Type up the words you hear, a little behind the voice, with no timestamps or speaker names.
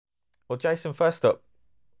Well, Jason, first up,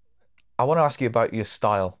 I want to ask you about your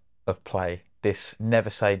style of play, this never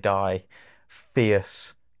say die,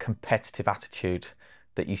 fierce, competitive attitude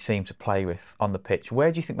that you seem to play with on the pitch.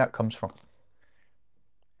 Where do you think that comes from?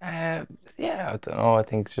 Uh, yeah, I don't know. I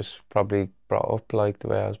think it's just probably brought up like the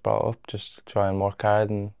way I was brought up, just to try and work hard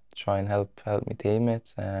and try and help my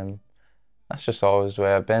teammates. That's just always the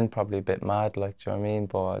way I've been. Probably a bit mad, like, do you know what I mean?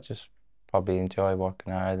 But I just probably enjoy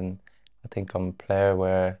working hard, and I think I'm a player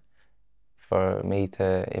where for me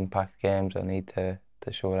to impact games, I need to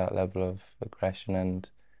show that level of aggression and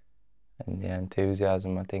yeah,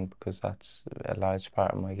 enthusiasm. I think because that's a large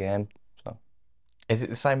part of my game. So. Is it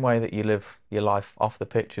the same way that you live your life off the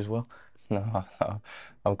pitch as well? No, no,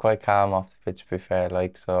 I'm quite calm off the pitch, to be fair.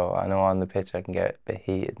 Like, so I know on the pitch I can get a bit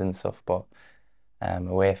heated and stuff, but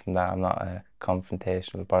away from that, I'm not a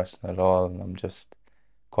confrontational person at all, and I'm just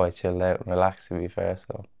quite chilled out and relaxed, to be fair.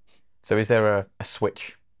 So So is there a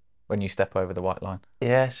switch when you step over the white line?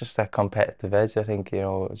 yeah, it's just that competitive edge. I think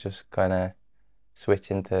just kind of switch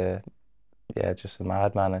into yeah, just a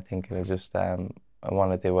madman. I think it'll just I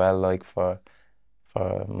want to do well, like for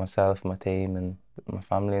myself, my team, and my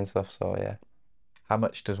family and stuff. So yeah. How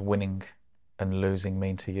much does winning and losing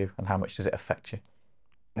mean to you, and how much does it affect you?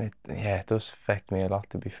 Yeah, it does affect me a lot,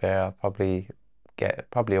 to be fair. I'll probably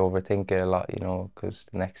overthink it a lot, because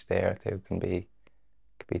the next day or two can be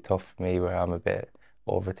tough for me where I'm a bit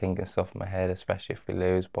overthinking stuff in my head, especially if we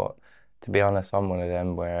lose. But to be honest, I'm one of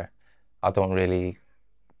them where I don't really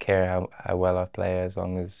care how well I play as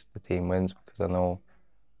long as the team wins because I know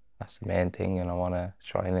that's the main thing and I want to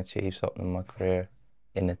try and achieve something in my career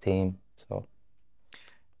in the team. So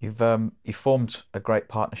You've formed a great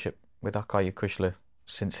partnership with Akay Kushla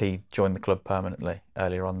since he joined the club permanently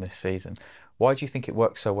earlier on this season. Why do you think it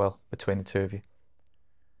works so well between the two of you?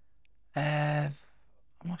 uh,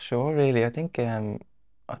 I'm not sure really. I think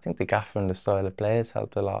the gaffer and the style of play has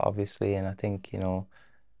helped a lot, obviously, and I think a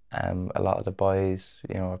lot of the boys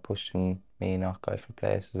are pushing me and Okai for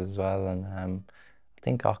places as well, and I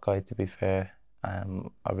think Okai, to be fair, I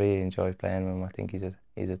really enjoy playing with him. I think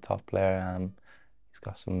he's a top player. He's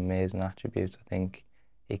got some amazing attributes. I think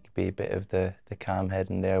he could be a bit of the calm head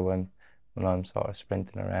in there when I'm sort of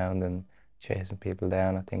sprinting around and chasing people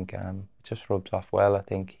down. I think it just rubs off well. I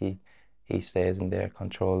think he stays in there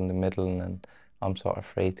controlling the middle and I'm sort of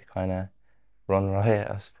free to kind of run riot,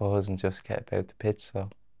 I suppose, and just get about the pitch. So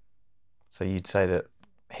So you'd say that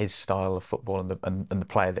his style of football and the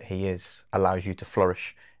player that he is allows you to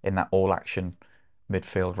flourish in that all action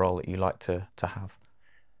midfield role that you like to have.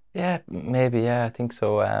 yeah, maybe yeah, I think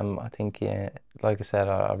so. I think yeah, like I said,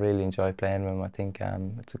 I really enjoy playing with him. I think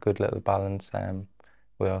it's a good little balance.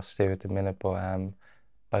 We all do at the minute, but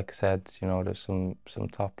like I said, there's some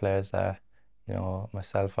top players there.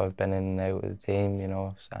 Myself, I've been in and out of the team,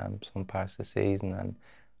 some parts of the season, and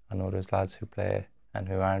I know there's lads who play and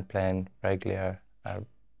who aren't playing regularly are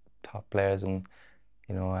top players, and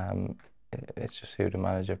it's just who the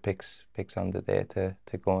manager picks on the day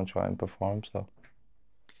to go and try and perform. So.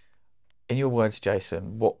 In your words,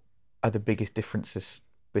 Jason, what are the biggest differences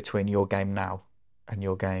between your game now and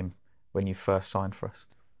your game when you first signed for us?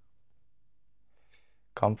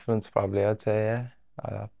 Confidence, probably, I'd say,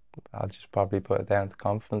 yeah. I'll just probably put it down to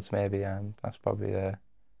confidence, maybe. That's probably the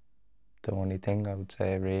only thing I would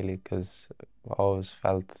say, really, because I always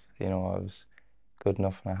felt, I was good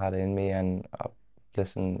enough and I had it in me. And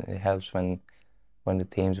listen, it helps when the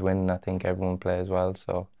teams win. I think everyone plays well.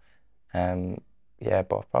 So, um, yeah,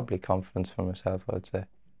 but probably confidence for myself, I would say.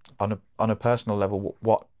 On a personal level,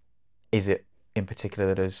 what is it in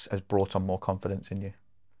particular that has brought on more confidence in you?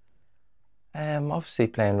 Obviously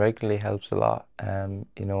playing regularly helps a lot. And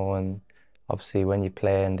obviously when you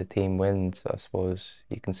play and the team wins, I suppose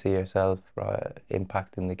you can see yourself right,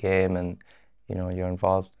 impacting the game, and you're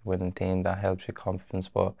involved with the winning team. That helps your confidence,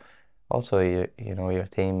 but also your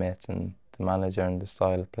teammates and the manager and the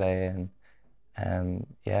style of play, and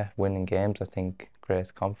yeah, winning games I think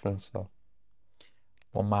creates confidence. So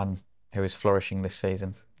One man who is flourishing this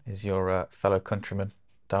season is your fellow countryman,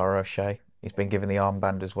 Dara O'Shea. He's been given the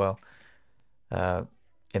armband as well uh,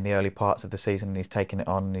 in the early parts of the season, and he's taken it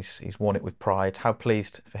on. He's worn it with pride. How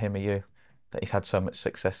pleased for him are you that he's had so much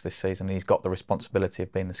success this season and he's got the responsibility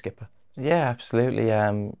of being the skipper? yeah, absolutely.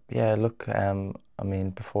 Yeah, look, I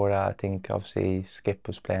mean, before that, I think obviously Skip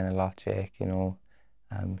was playing a lot, Jake,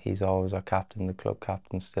 he's always our captain, the club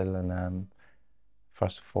captain still, and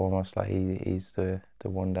first and foremost, like he's the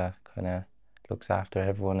one that kind of looks after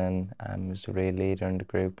everyone and is the real leader in the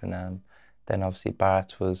group, and then obviously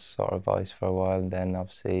Bart was sort of vice for a while, and then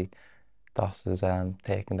obviously Doss has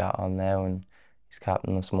taken that on now, and he's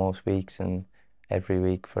captain us most weeks, and every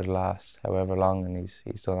week for the last however long, and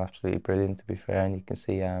he's done absolutely brilliant, to be fair. And you can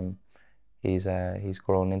see he's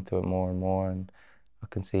grown into it more and more, and I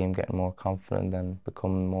can see him getting more confident and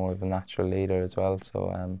becoming more of a natural leader as well.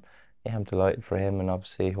 So yeah, I'm delighted for him, and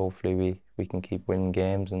obviously hopefully we can keep winning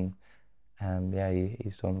games, and yeah,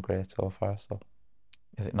 he's done great so far. So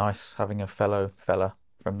Is it nice having a fellow fella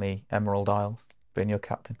from the Emerald Isles being your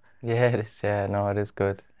captain? yeah, it is. Yeah, no, it is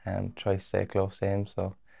good. Try to stay close to him.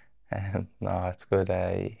 So no, it's good.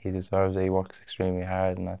 He deserves it. He works extremely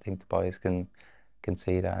hard, and I think the boys can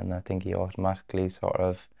see that, and I think he automatically sort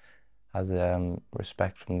of has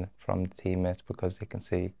respect from the teammates because they can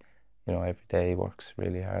see, every day he works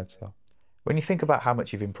really hard. So When you think about how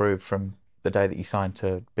much you've improved from the day that you signed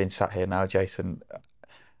to being sat here now, Jayson,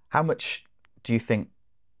 how much do you think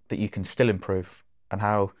that you can still improve, and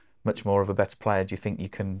how much more of a better player do you think you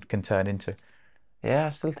can turn into? yeah, I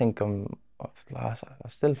still think I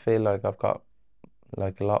still feel like I've got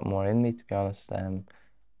like a lot more in me, to be honest.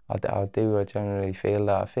 I do. I generally feel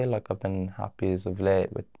that. I feel like I've been happy as of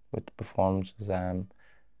late with the performances,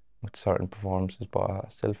 with certain performances, but I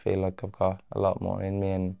still feel like I've got a lot more in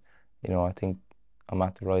me, and I think I'm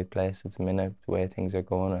at the right place at the minute. The way things are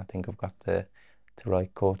going, I think I've got the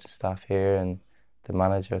right coaching staff here and the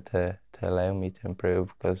manager to allow me to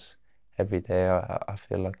improve because every day I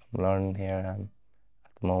feel like I'm learning here,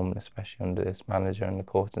 at the moment, especially under this manager and the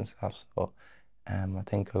coaching staff. So I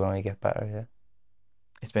think I'll only get better. Yeah.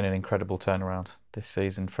 It's been an incredible turnaround this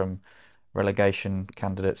season from relegation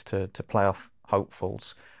candidates to playoff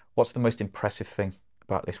hopefuls. What's the most impressive thing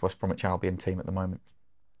about this West Bromwich Albion team at the moment?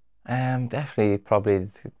 Definitely probably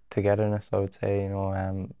the togetherness, I would say.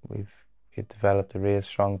 We've developed a real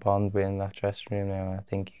strong bond within that dressing room now, and I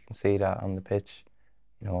think you can see that on the pitch.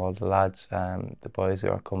 All the lads, the boys who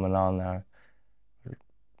are coming on are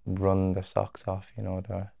running their socks off.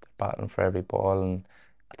 They're battling for every ball, and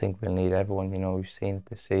I think we'll need everyone. We've seen it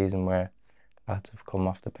this season where lads have come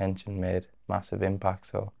off the bench and made massive impact.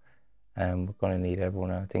 So, we're going to need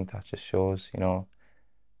everyone, and I think that just shows,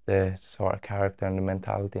 the sort of character and the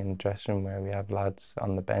mentality in the dressing room where we have lads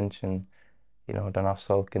on the bench and they're not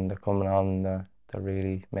sulking, they're coming on, and they're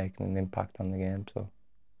really making an impact on the game. So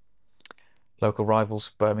Local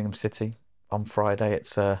rivals, Birmingham City, on Friday.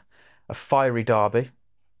 It's a fiery derby.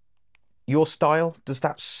 Your style, does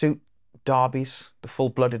that suit derbies, the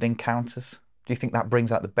full-blooded encounters? Do you think that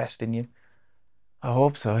brings out the best in you? I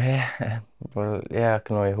hope so, yeah. Well, yeah, I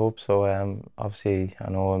can only hope so. Obviously,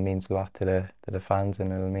 I know it means a lot to the fans,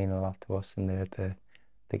 and it'll mean a lot to us in there to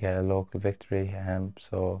get a local victory.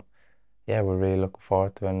 So yeah, we're really looking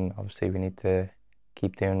forward to it, and obviously we need to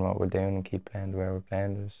keep doing what we're doing and keep playing the way we're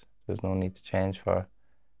playing. There's no need to change for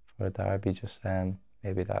a derby, just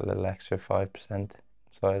maybe that little extra 5%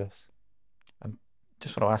 inside us. And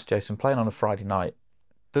just want to ask Jayson, playing on a Friday night,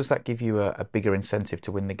 does that give you a bigger incentive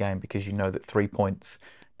to win the game because you know that 3 points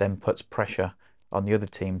then puts pressure on the other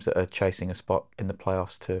teams that are chasing a spot in the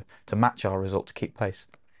playoffs to match our result to keep pace?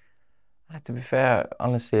 To be fair,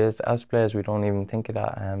 honestly, as players, we don't even think of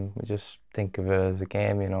that. We just think of it as a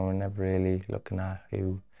game. We're never really looking at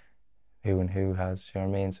who and who has. You know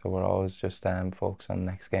what I mean? So we're always just focused on the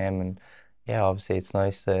next game. And yeah, obviously, it's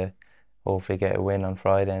nice to hopefully get a win on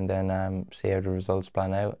Friday and then see how the results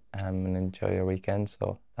plan out and enjoy your weekend.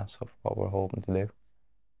 So that's what we're hoping to do.